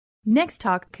Next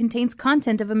Talk contains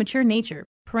content of a mature nature.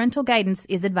 Parental guidance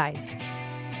is advised.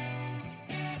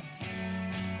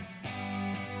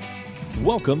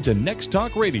 Welcome to Next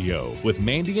Talk Radio with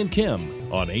Mandy and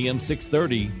Kim on AM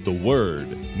 630, The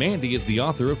Word. Mandy is the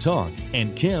author of Talk,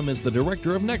 and Kim is the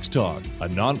director of Next Talk, a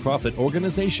nonprofit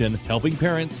organization helping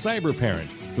parents cyberparent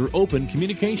through open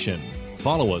communication.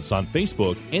 Follow us on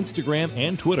Facebook, Instagram,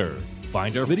 and Twitter.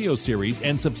 Find our video series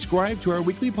and subscribe to our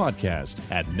weekly podcast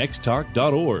at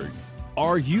nexttalk.org.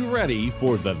 Are you ready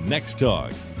for the Next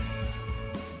Talk?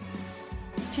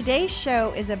 Today's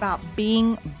show is about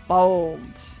being bold.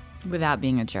 Without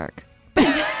being a jerk.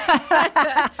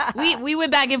 we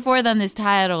went back and forth on this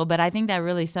title, but I think that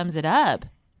really sums it up.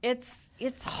 It's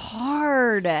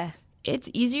hard. It's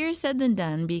easier said than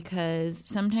done because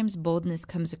sometimes boldness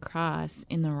comes across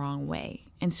in the wrong way.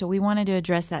 And so we wanted to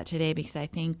address that today because I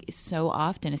think so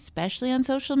often, especially on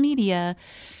social media,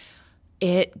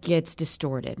 it gets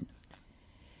distorted.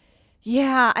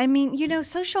 Yeah, I mean,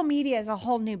 social media is a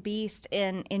whole new beast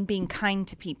in being kind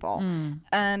to people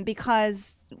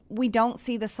because we don't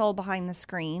see the soul behind the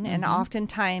screen. And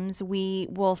oftentimes we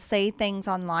will say things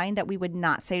online that we would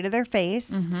not say to their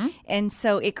face. And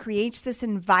so it creates this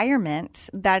environment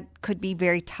that could be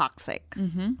very toxic.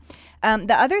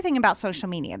 The other thing about social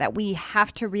media that we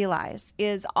have to realize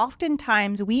is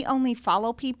oftentimes we only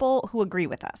follow people who agree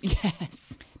with us.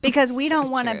 Yes. Because we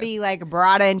don't want to be like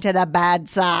brought into the bad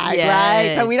side,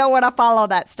 right? So we don't want to follow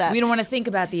that stuff. We don't want to think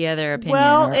about the other opinion.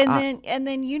 Well, and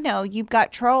then you've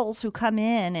got trolls who come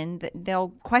in and they'll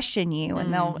question you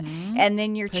and and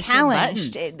then you're push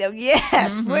challenged.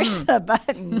 Yes, push the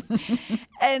buttons.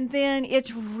 And then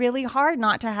it's really hard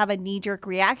not to have a knee-jerk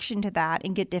reaction to that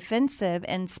and get defensive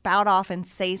and spout off and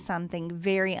say something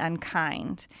very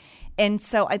unkind. And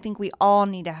so I think we all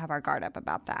need to have our guard up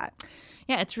about that.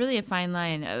 Yeah, it's really a fine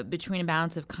line between a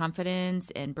balance of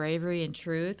confidence and bravery and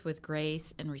truth with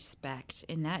grace and respect.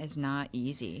 And that is not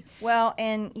easy. Well,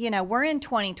 and, we're in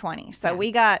 2020, so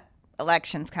we got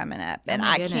elections coming up. And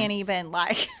I can't even,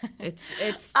 it's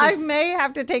just I may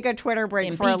have to take a Twitter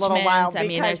break for a little while. I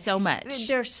mean, there's so much.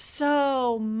 There's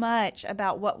so much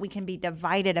about what we can be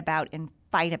divided about and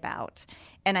fight about.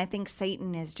 And I think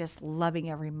Satan is just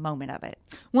loving every moment of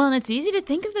it. Well, and it's easy to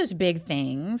think of those big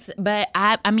things, but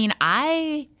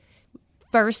I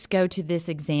first go to this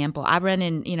example. I run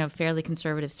in, fairly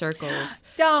conservative circles.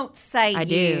 Don't say I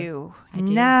do.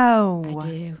 No.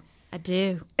 I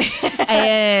do.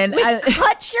 And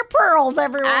clutch your pearls,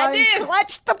 everyone. I do.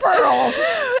 Clutch the pearls.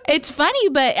 It's funny,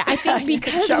 but I think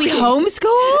because we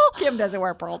homeschool. Kim doesn't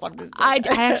wear pearls. I'm just I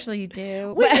actually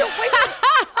do.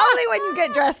 Only when you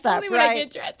get dressed up, Only when right? I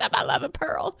get dressed up. I love a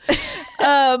pearl.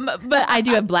 But I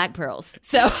do have black pearls.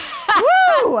 So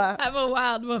Woo! I'm a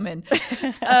wild woman.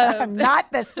 I'm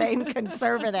not the same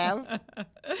conservative.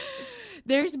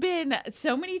 There's been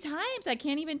so many times I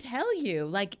can't even tell you.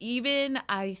 Like, even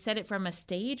I said it from a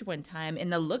stage one time,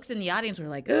 and the looks in the audience were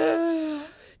like, ugh.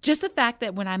 Just the fact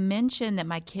that when I mentioned that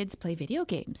my kids play video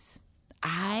games,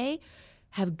 I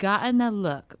have gotten the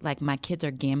look like my kids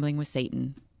are gambling with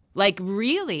Satan. Like,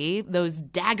 really, those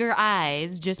dagger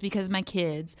eyes just because my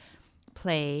kids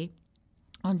play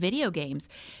on video games.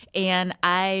 And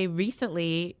I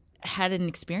recently had an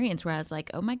experience where I was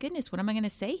like, oh my goodness, what am I going to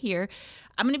say here?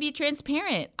 I'm going to be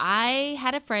transparent. I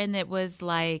had a friend that was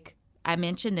like, I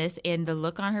mentioned this and the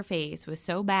look on her face was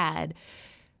so bad.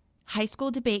 High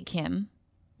school debate Kim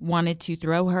wanted to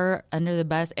throw her under the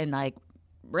bus and like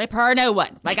rip her a new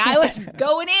one. Like, I was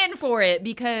going in for it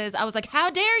because I was like,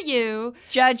 how dare you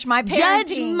judge my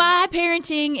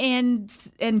parenting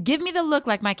and give me the look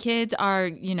like my kids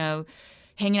are,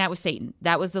 hanging out with Satan.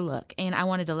 That was the look. And I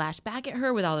wanted to lash back at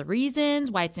her with all the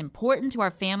reasons why it's important to our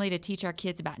family to teach our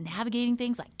kids about navigating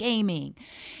things like gaming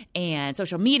and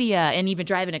social media and even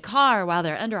driving a car while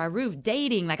they're under our roof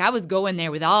dating. Like, I was going there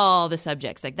with all the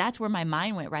subjects. Like, that's where my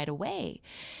mind went right away.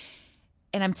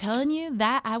 And I'm telling you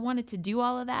that I wanted to do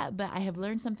all of that, but I have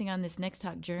learned something on this Next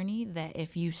Talk journey that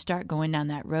if you start going down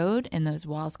that road and those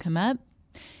walls come up,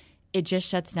 it just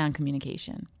shuts down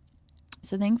communication.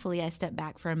 So thankfully, I stepped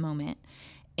back for a moment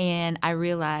and I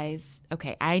realized,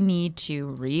 okay, I need to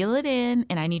reel it in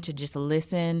and I need to just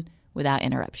listen without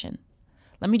interruption.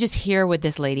 Let me just hear what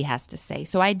this lady has to say.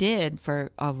 So I did for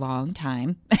a long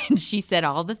time. And she said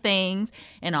all the things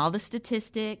and all the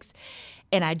statistics.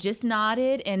 And I just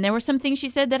nodded. And there were some things she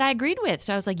said that I agreed with.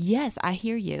 So I was like, yes, I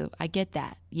hear you. I get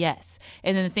that. Yes.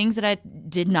 And then the things that I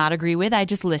did not agree with, I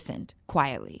just listened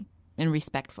quietly and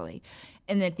respectfully.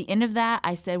 And at the end of that,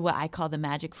 I said what I call the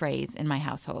magic phrase in my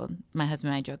household. My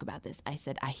husband and I joke about this. I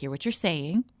said, I hear what you're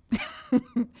saying.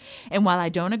 And while I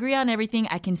don't agree on everything,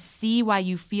 I can see why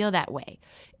you feel that way.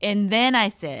 And then I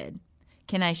said,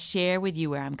 can I share with you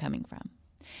where I'm coming from?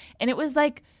 And it was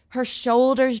like her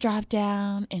shoulders dropped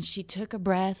down and she took a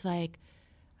breath like,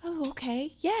 oh,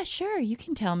 okay. Yeah, sure. You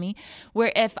can tell me.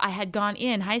 Where if I had gone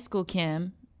in high school,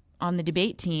 Kim, on the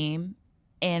debate team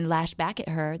and lashed back at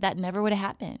her, that never would have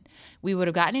happened. We would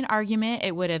have gotten an argument.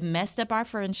 It would have messed up our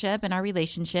friendship and our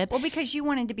relationship. Well, because you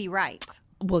wanted to be right.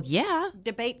 Well, yeah.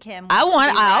 Debate Kim.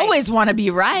 I always want to be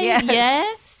right. Yes.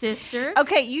 Yes, sister.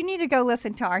 Okay, you need to go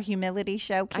listen to our humility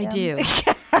show, Kim. I do.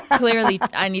 Clearly,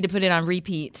 I need to put it on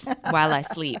repeat while I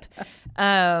sleep.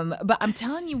 But I'm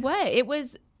telling you what, it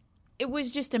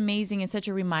was just amazing and such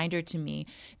a reminder to me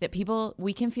that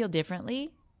we can feel differently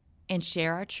and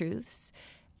share our truths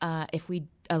if we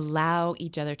allow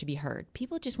each other to be heard.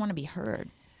 People just want to be heard.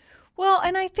 Well,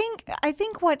 and I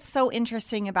think what's so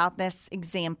interesting about this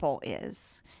example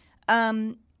is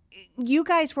you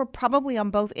guys were probably on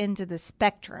both ends of the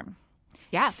spectrum.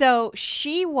 Yeah. So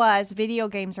she was, video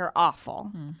games are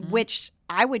awful, which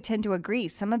I would tend to agree.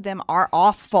 Some of them are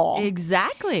awful.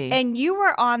 Exactly. And you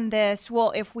were on this,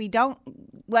 well, if we don't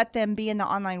let them be in the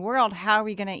online world, how are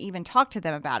we going to even talk to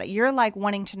them about it? You're like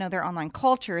wanting to know their online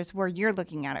culture is where you're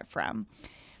looking at it from.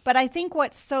 But I think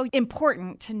what's so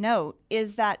important to note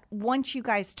is that once you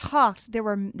guys talked, there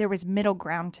was middle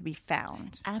ground to be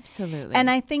found. Absolutely. And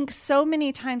I think so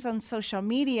many times on social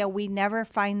media, we never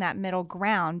find that middle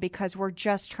ground because we're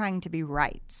just trying to be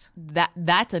right.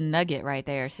 That's a nugget right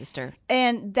there, sister.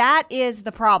 And that is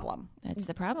the problem. That's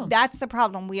the problem. That's the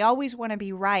problem. We always want to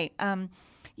be right. And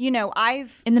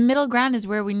the middle ground is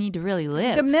where we need to really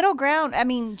live. The middle ground, I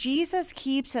mean, Jesus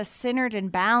keeps us centered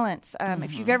and balanced.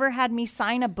 If you've ever had me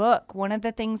sign a book, one of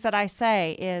the things that I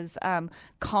say is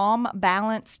calm,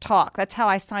 balanced talk. That's how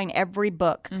I sign every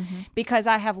book because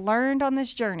I have learned on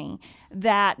this journey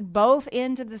that both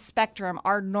ends of the spectrum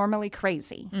are normally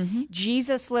crazy.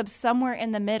 Jesus lives somewhere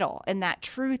in the middle, and that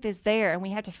truth is there, and we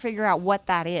have to figure out what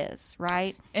that is,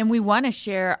 right? And we want to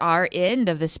share our end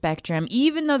of the spectrum,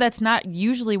 even though that's not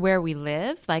usually where we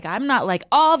live. Like, I'm not like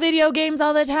all video games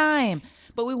all the time.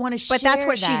 But we want to share. But that's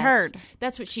what she heard.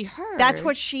 That's what she heard. That's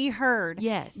what she heard.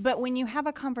 Yes. But when you have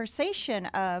a conversation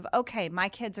of, okay, my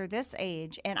kids are this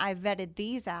age and I vetted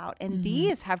these out and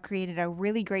these have created a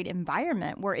really great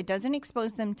environment where it doesn't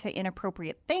expose them to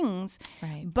inappropriate things,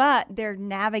 right, but they're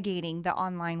navigating the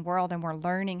online world and we're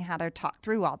learning how to talk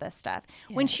through all this stuff.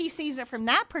 Yes. When she sees it from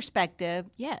that perspective,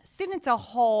 yes, then it's a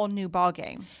whole new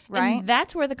ballgame, right? And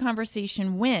that's where the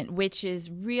conversation went, which is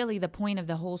really the point of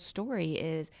the whole story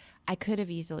is I could have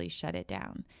easily shut it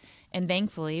down. And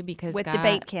thankfully, because with God,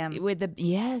 Debate Kim.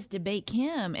 Debate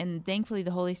Kim. And thankfully,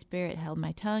 the Holy Spirit held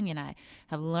my tongue. And I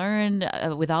have learned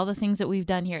with all the things that we've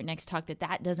done here at Next Talk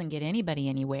that doesn't get anybody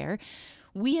anywhere.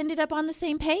 We ended up on the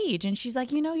same page. And she's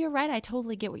like, you're right. I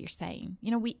totally get what you're saying.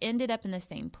 We ended up in the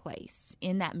same place,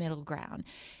 in that middle ground.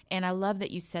 And I love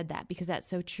that you said that because that's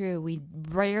so true. We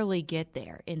rarely get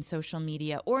there in social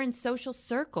media or in social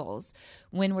circles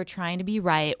when we're trying to be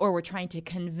right or we're trying to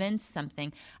convince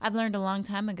something. I've learned a long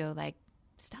time ago,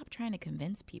 stop trying to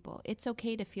convince people. It's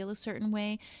okay to feel a certain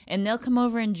way, and they'll come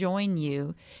over and join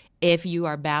you if you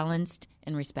are balanced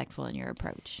and respectful in your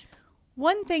approach.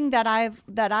 One thing that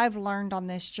I've learned on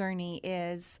this journey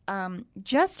is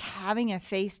just having a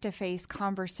face-to-face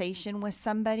conversation with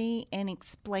somebody and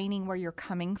explaining where you're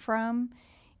coming from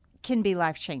can be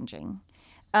life-changing.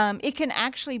 It can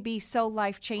actually be so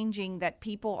life-changing that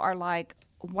people are like,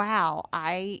 wow,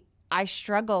 I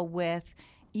struggle with,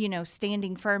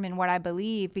 standing firm in what I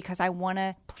believe because I want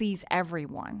to please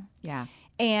everyone. Yeah.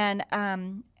 And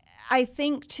I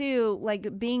think, too,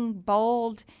 being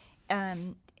bold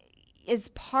is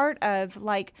part of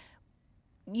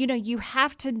you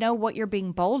have to know what you're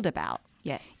being bold about.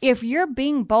 Yes. If you're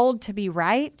being bold to be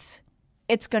right,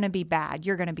 it's going to be bad.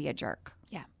 You're going to be a jerk.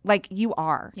 Yeah. You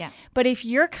are. Yeah. But if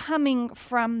you're coming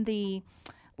from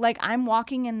I'm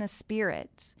walking in the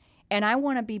Spirit and I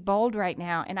want to be bold right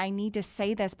now and I need to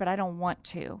say this, but I don't want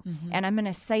to. And I'm going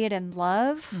to say it in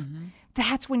love.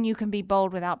 That's when you can be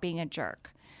bold without being a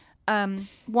jerk.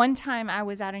 One time I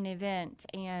was at an event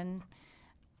and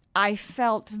I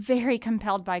felt very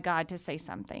compelled by God to say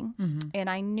something. And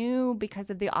I knew because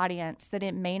of the audience that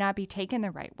it may not be taken the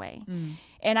right way.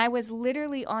 And I was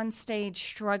literally on stage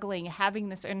struggling, having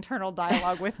this internal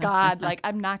dialogue with God.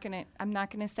 I'm not going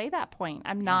to say that point.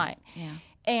 I'm not. Yeah.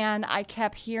 And I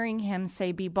kept hearing him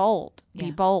say, be bold, be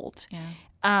bold. Yeah.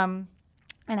 And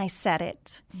I said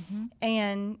it.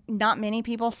 And not many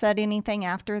people said anything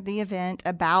after the event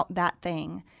about that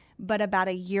thing. But about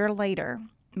a year later,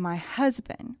 my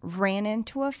husband ran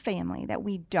into a family that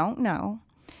we don't know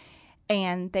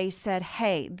And they said,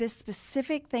 hey, this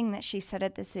specific thing that she said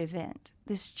at this event,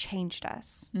 this changed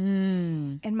us.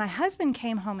 And my husband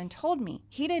came home and told me.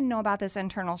 He didn't know about this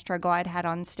internal struggle I'd had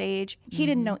on stage. He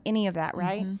didn't know any of that,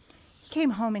 right? He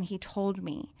came home and he told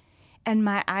me. And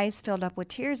my eyes filled up with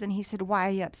tears. And he said, why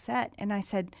are you upset? And I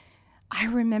said, I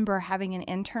remember having an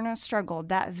internal struggle.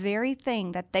 That very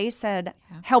thing that they said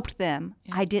helped them,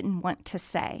 I didn't want to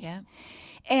say. Yeah.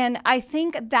 And I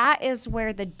think that is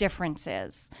where the difference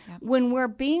is. Yep. When we're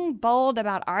being bold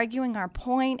about arguing our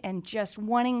point and just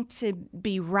wanting to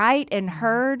be right and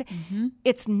heard,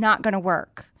 it's not going to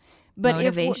work. But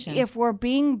if we're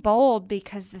being bold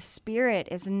because the Spirit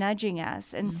is nudging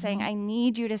us and saying, I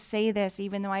need you to say this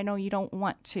even though I know you don't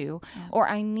want to, or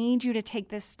I need you to take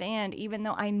this stand even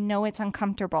though I know it's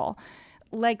uncomfortable,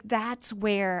 like that's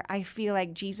where I feel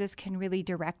like Jesus can really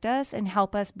direct us and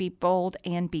help us be bold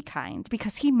and be kind,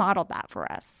 because he modeled that for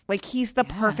us. Like he's the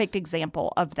perfect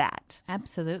example of that.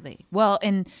 Absolutely. Well,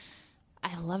 and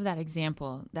I love that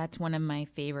example. That's one of my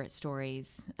favorite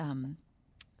stories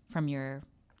from your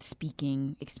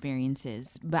speaking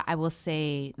experiences. But I will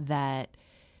say that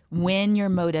when your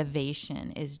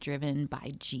motivation is driven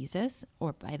by Jesus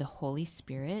or by the Holy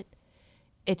Spirit,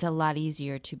 it's a lot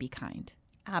easier to be kind.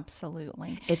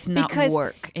 Absolutely. It's not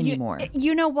work anymore.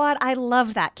 You know what? I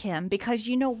love that, Kim, because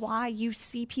you know why? You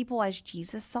see people as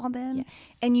Jesus saw them,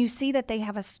 and you see that they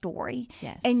have a story,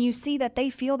 and you see that they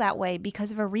feel that way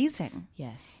because of a reason.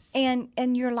 Yes. And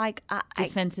you're like...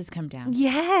 Defenses come down.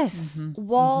 Yes.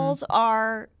 Walls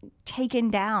are taken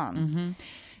down.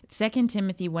 2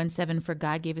 Timothy 1:7, for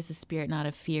God gave us a spirit not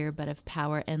of fear, but of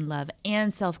power and love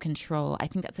and self-control. I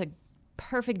think that's a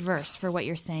perfect verse for what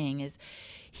you're saying. Is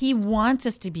he wants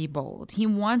us to be bold. He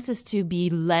wants us to be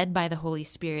led by the Holy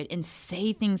Spirit and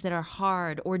say things that are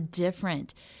hard or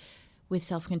different with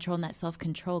self-control. And that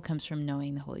self-control comes from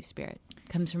knowing the Holy Spirit,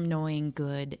 comes from knowing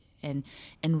good and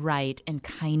right and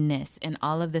kindness and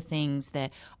all of the things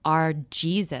that are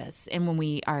Jesus. And when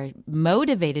we are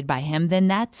motivated by him, then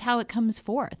that's how it comes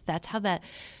forth. That's how that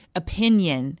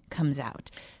opinion comes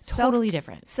out. Totally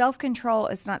different. Self-control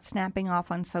is not snapping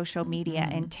off on social media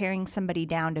and tearing somebody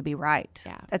down to be right.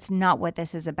 Yeah. That's not what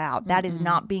this is about. That is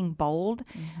not being bold.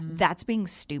 That's being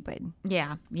stupid.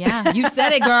 Yeah. Yeah. You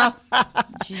said it, girl.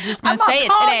 She's just going to say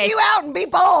it today. You out and be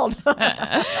bold.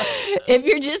 If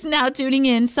you're just now tuning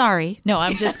in, sorry. No,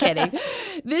 I'm just kidding.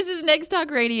 This is Next Talk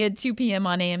Radio at 2 p.m.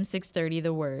 on AM 630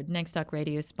 The Word. Next Talk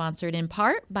Radio is sponsored in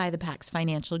part by the Pax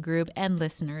Financial Group and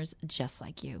listeners just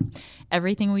like you.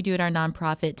 Everything we do at our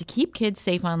nonprofit to keep kids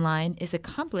safe online is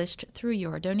accomplished through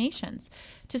your donations.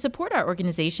 To support our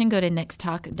organization, go to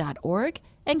nexttalk.org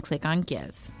and click on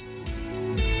Give.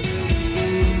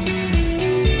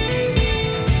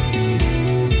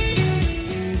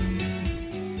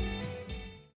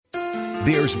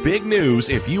 There's big news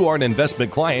if you are an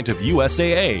investment client of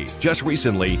USAA. Just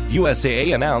recently,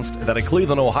 USAA announced that a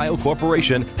Cleveland, Ohio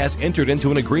corporation has entered into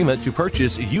an agreement to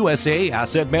purchase USAA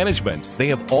Asset Management. They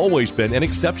have always been an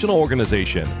exceptional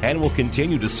organization and will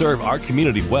continue to serve our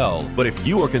community well. But if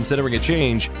you are considering a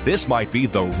change, this might be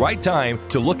the right time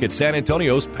to look at San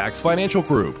Antonio's Pax Financial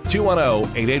Group.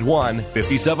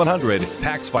 210-881-5700,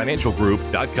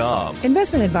 paxfinancialgroup.com.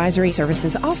 Investment advisory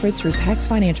services offered through Pax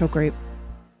Financial Group.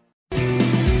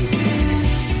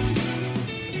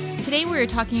 Today we're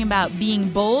talking about being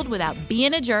bold without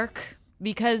being a jerk,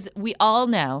 because we all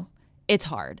know it's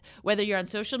hard. Whether you're on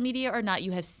social media or not,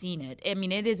 you have seen it. I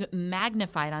mean, it is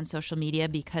magnified on social media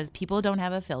because people don't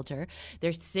have a filter.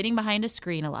 They're sitting behind a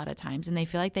screen a lot of times and they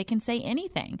feel like they can say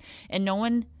anything. And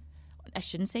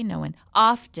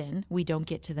often we don't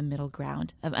get to the middle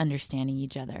ground of understanding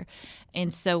each other.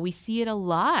 And so we see it a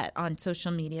lot on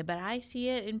social media, but I see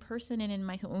it in person and in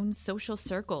my own social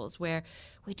circles where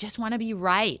we just want to be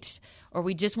right or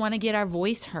we just want to get our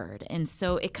voice heard. And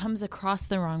so it comes across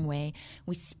the wrong way.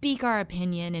 We speak our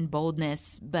opinion in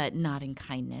boldness, but not in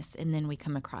kindness. And then we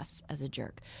come across as a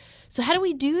jerk. So how do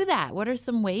we do that? What are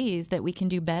some ways that we can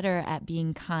do better at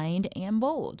being kind and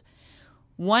bold?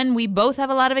 One we both have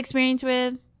a lot of experience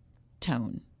with,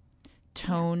 tone.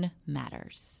 Tone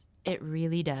matters. It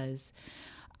really does.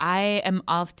 I am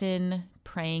often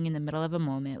praying in the middle of a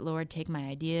moment, Lord, take my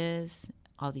ideas,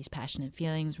 all these passionate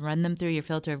feelings, run them through your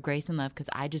filter of grace and love, because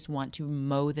I just want to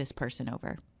mow this person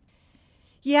over.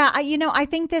 Yeah, I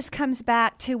think this comes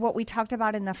back to what we talked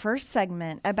about in the first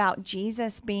segment about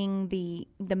Jesus being the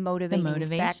motivating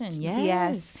motivation, fact.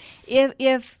 yes.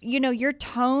 If your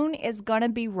tone is going to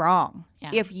be wrong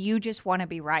if you just want to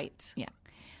be right. Yeah.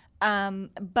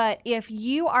 But if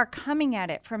you are coming at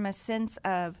it from a sense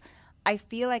of, I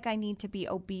feel like I need to be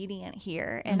obedient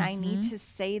here, and I need to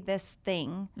say this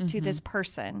thing to this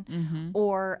person.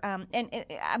 Or,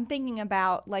 I'm thinking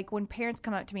about like when parents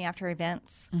come up to me after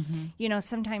events, you know,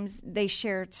 sometimes they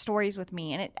share stories with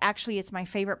me, and it's my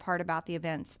favorite part about the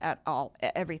events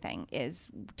everything is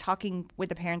talking with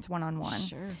the parents one-on-one.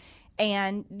 Sure.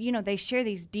 And, you know, they share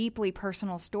these deeply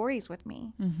personal stories with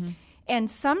me.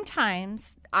 And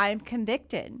sometimes I'm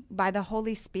convicted by the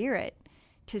Holy Spirit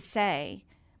to say,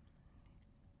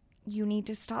 you need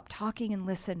to stop talking and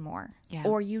listen more. Yeah.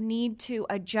 Or you need to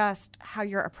adjust how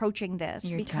you're approaching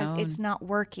this because it's not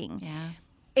working. Yeah.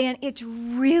 And it's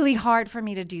really hard for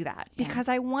me to do that because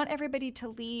I want everybody to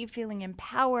leave feeling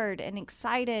empowered and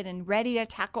excited and ready to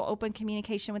tackle open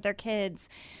communication with their kids.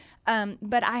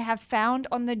 But I have found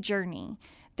on the journey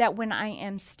that when I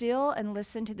am still and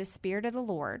listen to the Spirit of the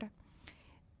Lord,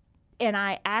 and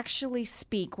I actually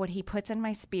speak what he puts in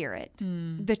my spirit,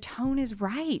 the tone is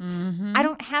right. I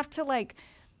don't have to like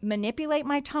manipulate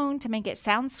my tone to make it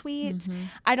sound sweet.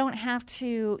 I don't have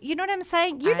to, you know what I'm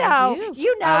saying? You know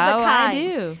the kind I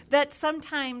do. that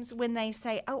sometimes when they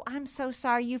say, oh, I'm so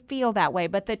sorry you feel that way,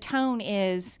 but the tone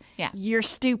is, you're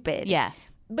stupid. Yeah.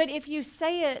 But if you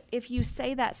say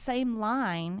that same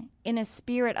line in a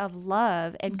spirit of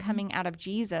love and coming out of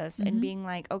Jesus and being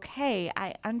like, okay,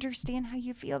 I understand how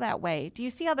you feel that way. Do you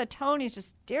see how the tone is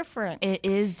just different? It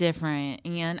is different.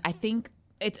 And I think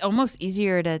it's almost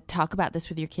easier to talk about this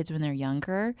with your kids when they're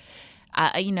younger.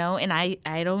 You know, and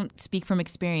I don't speak from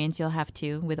experience. You'll have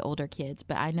to with older kids.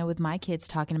 But I know with my kids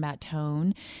talking about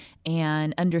tone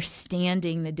and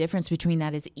understanding the difference between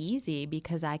that is easy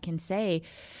because I can say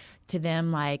to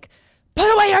them like,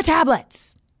 put away your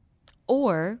tablets.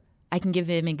 Or I can give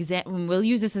them we'll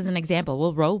use this as an example.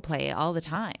 We'll role play it all the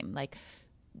time. Like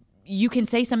you can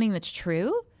say something that's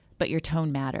true, but your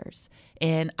tone matters.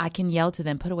 And I can yell to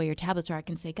them, put away your tablets. Or I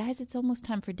can say, guys, it's almost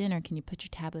time for dinner. Can you put your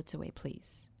tablets away,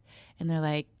 please? And they're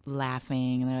like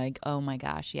laughing. And they're like, oh my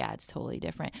gosh, yeah, it's totally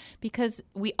different. Because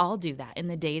we all do that in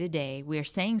the day-to-day. We are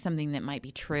saying something that might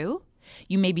be true.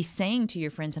 You may be saying to your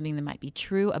friend something that might be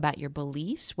true about your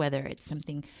beliefs, whether it's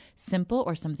something simple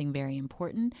or something very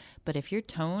important. But if your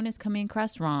tone is coming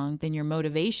across wrong, then your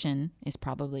motivation is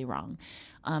probably wrong.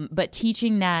 But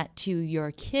teaching that to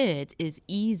your kids is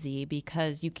easy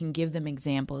because you can give them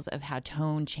examples of how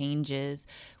tone changes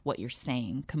what you're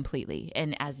saying completely.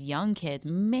 And as young kids,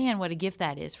 man, what a gift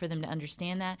that is for them to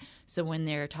understand that. So when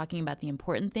they're talking about the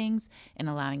important things and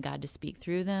allowing God to speak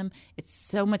through them, it's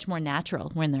so much more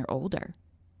natural when they're older,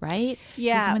 right?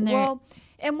 Yeah,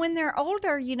 and when they're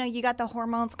older, you know, you got the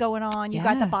hormones going on, you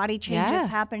got the body changes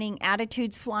happening,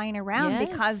 attitudes flying around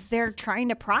because they're trying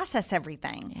to process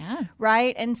everything,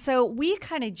 right? And so we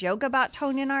kind of joke about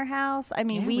tone in our house. I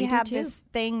mean, we have this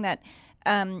thing that,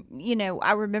 you know,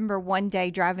 I remember one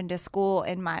day driving to school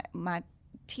and my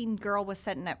teen girl was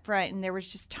sitting up front and there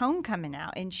was just tone coming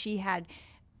out, and she had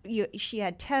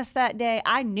tests that day.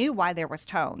 I knew why there was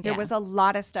tone. There was a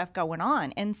lot of stuff going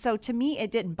on. And so to me, it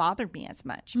didn't bother me as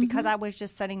much because I was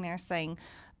just sitting there saying,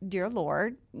 dear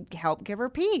Lord, help give her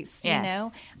peace. Yes. You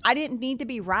know, I didn't need to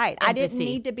be right. Empathy. I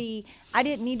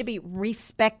didn't need to be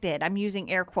respected. I'm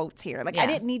using air quotes here. Like I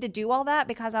didn't need to do all that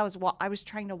because I was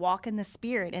trying to walk in the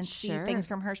Spirit and see things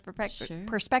from her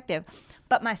perspective.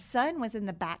 But my son was in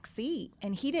the back seat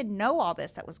and he didn't know all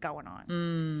this that was going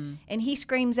on. And he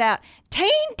screams out,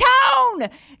 teen tone!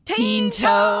 Teen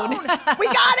tone! We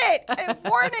got it!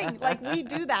 Warning! Like we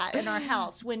do that in our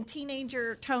house when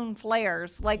teenager tone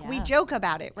flares. Like we joke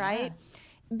about it, right?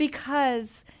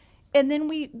 Because, and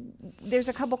then there's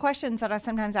a couple questions that I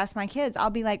sometimes ask my kids. I'll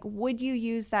be like, would you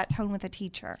use that tone with a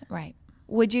teacher? Right.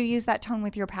 Would you use that tone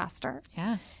with your pastor?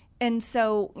 Yeah. And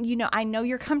so, you know, I know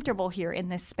you're comfortable here in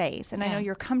this space, and I know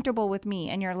you're comfortable with me,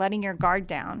 and you're letting your guard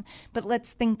down, but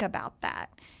let's think about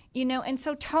that. You know, and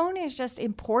so tone is just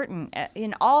important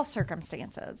in all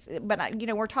circumstances. But, you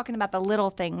know, we're talking about the little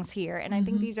things here. And I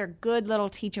think these are good little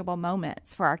teachable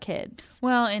moments for our kids.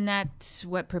 Well, and that's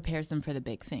what prepares them for the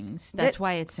big things. That's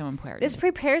why it's so important. This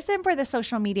prepares them for the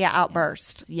social media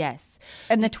outburst. Yes.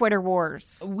 And the Twitter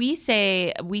wars. We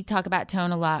talk about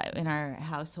tone a lot in our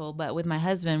household, but with my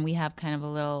husband, we have kind of a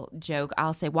little joke.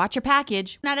 I'll say, watch your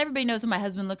package. Not everybody knows what my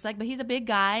husband looks like, but he's a big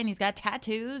guy and he's got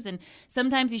tattoos. And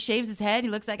sometimes he shaves his head. He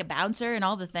looks like a bouncer and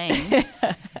all the things.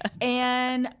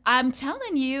 And I'm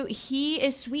telling you, he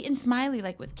is sweet and smiley,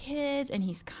 like with kids, and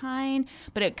he's kind.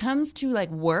 But it comes to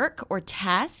like work or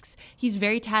tasks, he's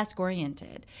very task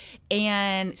oriented.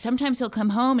 And sometimes he'll come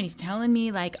home and he's telling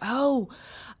me like, oh,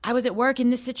 I was at work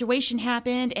and this situation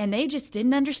happened and they just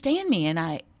didn't understand me. And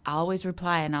I always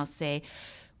reply and I'll say,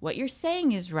 what you're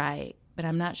saying is right, but but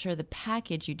I'm not sure the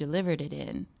package you delivered it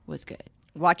in was good.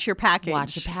 Watch your package.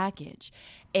 Watch the package.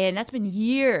 And that's been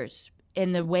years.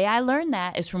 And the way I learned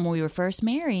that is from when we were first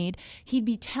married. He'd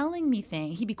be telling me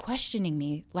things. He'd be questioning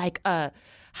me like a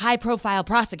high-profile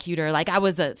prosecutor, like I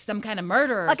was some kind of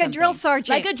murderer, like or something. a drill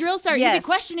sergeant. Like a drill sergeant. Yes. He'd be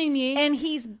questioning me, and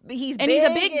he's big, and he's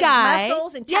a big guy, and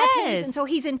muscles and tattoos, yes. and so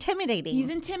he's intimidating. He's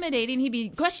intimidating. He'd be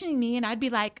questioning me, and I'd be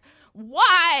like,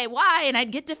 "Why?" And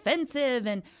I'd get defensive,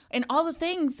 and all the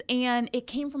things. And it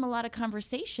came from a lot of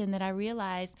conversation that I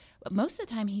realized most of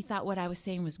the time he thought what I was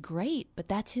saying was great, but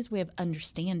that's his way of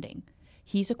understanding.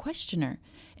 He's a questioner,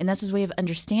 and that's his way of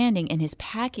understanding, and his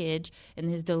package and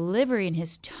his delivery and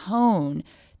his tone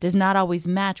does not always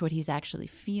match what he's actually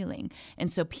feeling.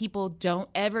 And so people don't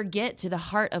ever get to the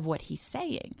heart of what he's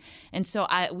saying. And so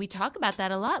we talk about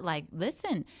that a lot. Like,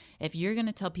 listen, if you're going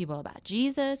to tell people about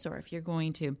Jesus, or if you're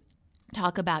going to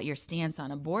talk about your stance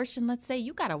on abortion, let's say,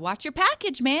 you got to watch your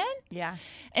package, man. Yeah.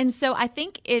 And so I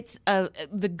think it's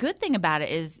the good thing about it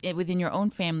is within your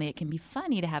own family, it can be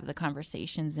funny to have the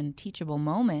conversations in a teachable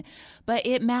moment, but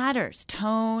it matters.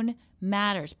 Tone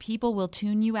matters. People will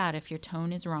tune you out if your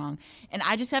tone is wrong. And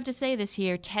I just have to say this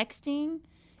here, texting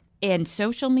and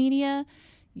social media,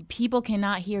 people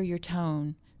cannot hear your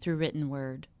tone through written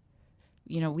word.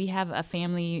 You know, we have a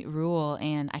family rule,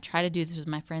 and I try to do this with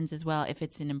my friends as well. If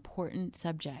it's an important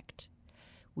subject,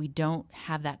 we don't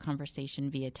have that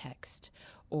conversation via text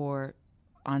or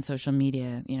on social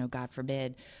media, you know, God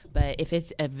forbid. But if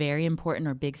it's a very important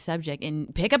or big subject,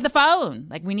 and pick up the phone,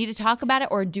 like we need to talk about it,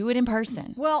 or do it in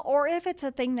person. Well, or if it's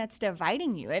a thing that's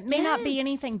dividing you, it may not be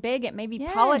anything big. It may be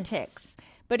Yes. politics.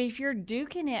 But if you're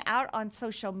duking it out on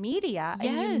social media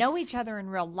and you know each other in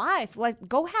real life, like,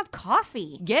 go have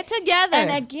coffee. Get together.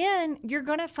 And again, you're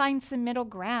going to find some middle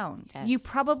ground. Yes. You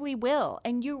probably will.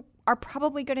 And you are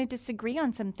probably going to disagree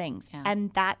on some things. Yeah.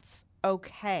 And that's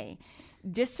okay.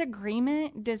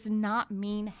 Disagreement does not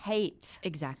mean hate.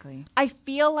 Exactly. I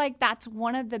feel like that's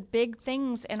one of the big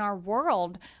things in our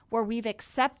world where we've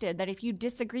accepted that if you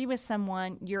disagree with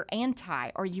someone, you're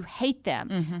anti or you hate them.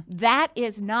 Mm-hmm. That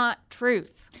is not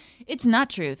truth. It's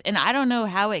not truth. And I don't know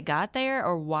how it got there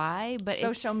or why, but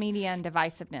Social it's, media and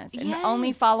divisiveness and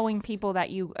only following people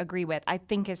that you agree with, I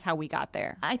think, is how we got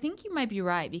there. I think you might be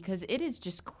right, because it is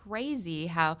just crazy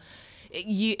how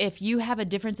if you have a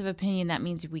difference of opinion, that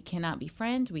means we cannot be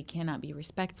friends, we cannot be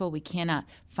respectful, we cannot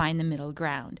find the middle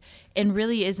ground. And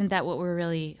really, isn't that what we're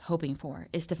really hoping for,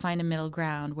 is to find a middle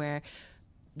ground where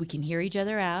we can hear each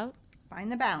other out,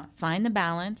 Find the balance. find the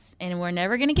balance, and we're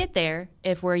never going to get there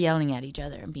if we're yelling at each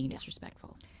other and being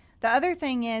disrespectful. The other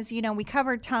thing is, you know, we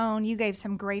covered tone. You gave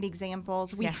some great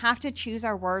examples. We have to choose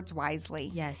our words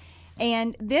wisely. Yes.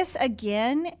 And this,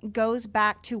 again, goes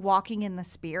back to walking in the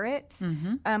Spirit.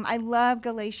 Mm-hmm. I love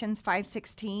Galatians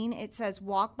 5:16. It says,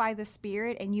 walk by the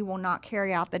Spirit and you will not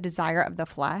carry out the desire of the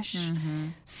flesh. Mm-hmm.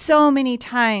 So many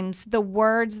times the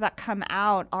words that come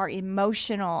out are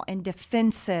emotional and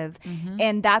defensive. Mm-hmm.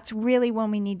 And that's really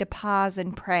when we need to pause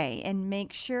and pray and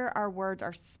make sure our words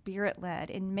are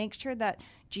Spirit-led and make sure that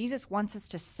Jesus wants us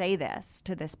to say this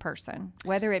to this person,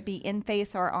 whether it be in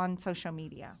face or on social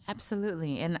media.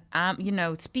 Absolutely. And, you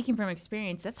know, speaking from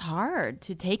experience, that's hard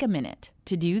to take a minute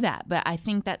to do that. But I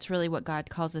think that's really what God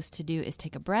calls us to do, is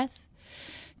take a breath,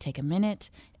 take a minute,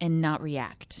 and not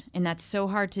react. And that's so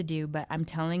hard to do, but I'm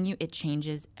telling you, it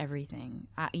changes everything.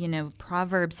 You know,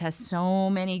 Proverbs has so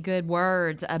many good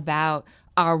words about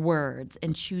our words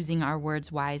and choosing our words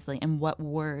wisely and what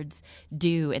words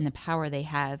do and the power they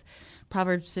have.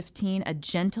 Proverbs 15, a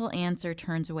gentle answer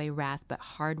turns away wrath, but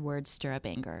hard words stir up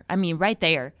anger. I mean, right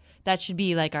there, that should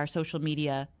be like our social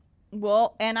media.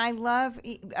 Well, and I love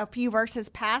a few verses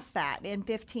past that. In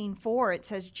 15:4, it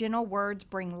says, gentle words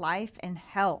bring life and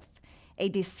health. A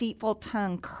deceitful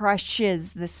tongue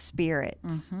crushes the spirit.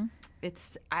 Mm-hmm.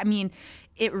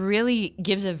 It really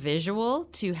gives a visual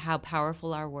to how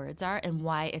powerful our words are and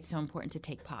why it's so important to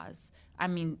take pause. I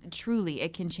mean, truly,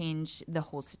 it can change the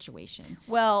whole situation.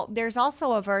 Well, there's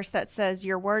also a verse that says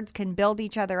your words can build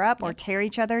each other up or tear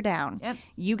each other down. Yep.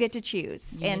 You get to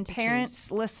choose. You And get to parents,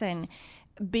 listen,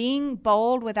 being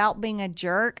bold without being a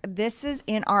jerk, this is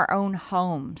in our own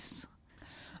homes.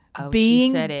 Oh, she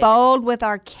Being said it. bold with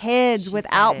our kids She said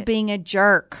without it. being a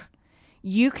jerk.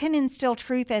 You can instill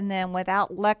truth in them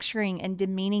without lecturing and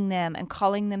demeaning them and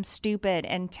calling them stupid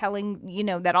and telling,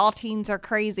 that all teens are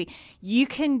crazy. You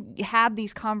can have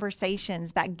these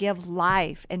conversations that give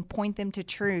life and point them to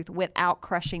truth without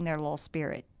crushing their little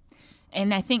spirit.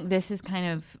 And I think this is kind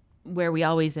of where we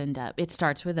always end up. It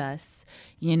starts with us,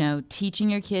 teaching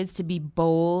your kids to be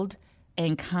bold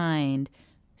and kind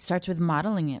starts with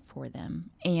modeling it for them,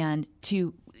 and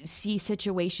to see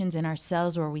situations in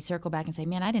ourselves where we circle back and say,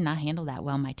 man, I did not handle that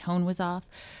well. My tone was off.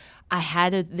 I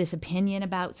had this opinion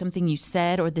about something you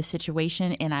said or this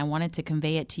situation, and I wanted to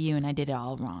convey it to you, and I did it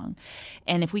all wrong.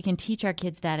 And if we can teach our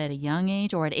kids that at a young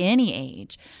age or at any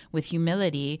age with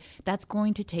humility, that's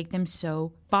going to take them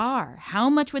so far. How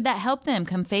much would that help them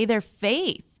convey their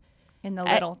faith? In the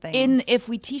little things. If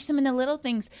we teach them in the little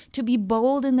things to be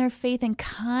bold in their faith and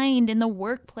kind in the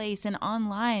workplace and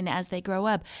online as they grow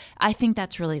up, I think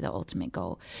that's really the ultimate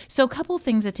goal. So a couple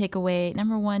things to take away.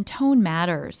 Number one, tone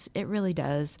matters. It really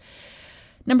does.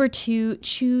 Number two,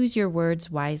 choose your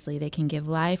words wisely. They can give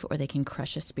life or they can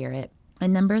crush a spirit.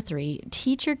 And number three,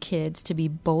 teach your kids to be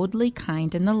boldly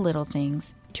kind in the little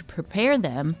things to prepare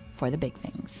them for the big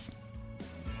things.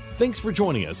 Thanks for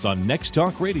joining us on Next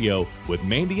Talk Radio with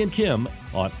Mandy and Kim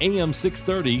on AM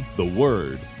 630, The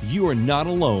Word. You are not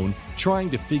alone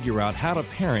trying to figure out how to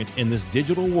parent in this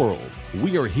digital world.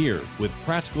 We are here with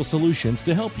practical solutions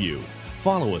to help you.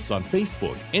 Follow us on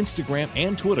Facebook, Instagram,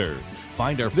 and Twitter.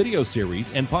 Find our video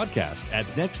series and podcast at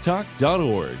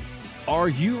nexttalk.org. Are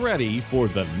you ready for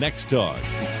the next talk?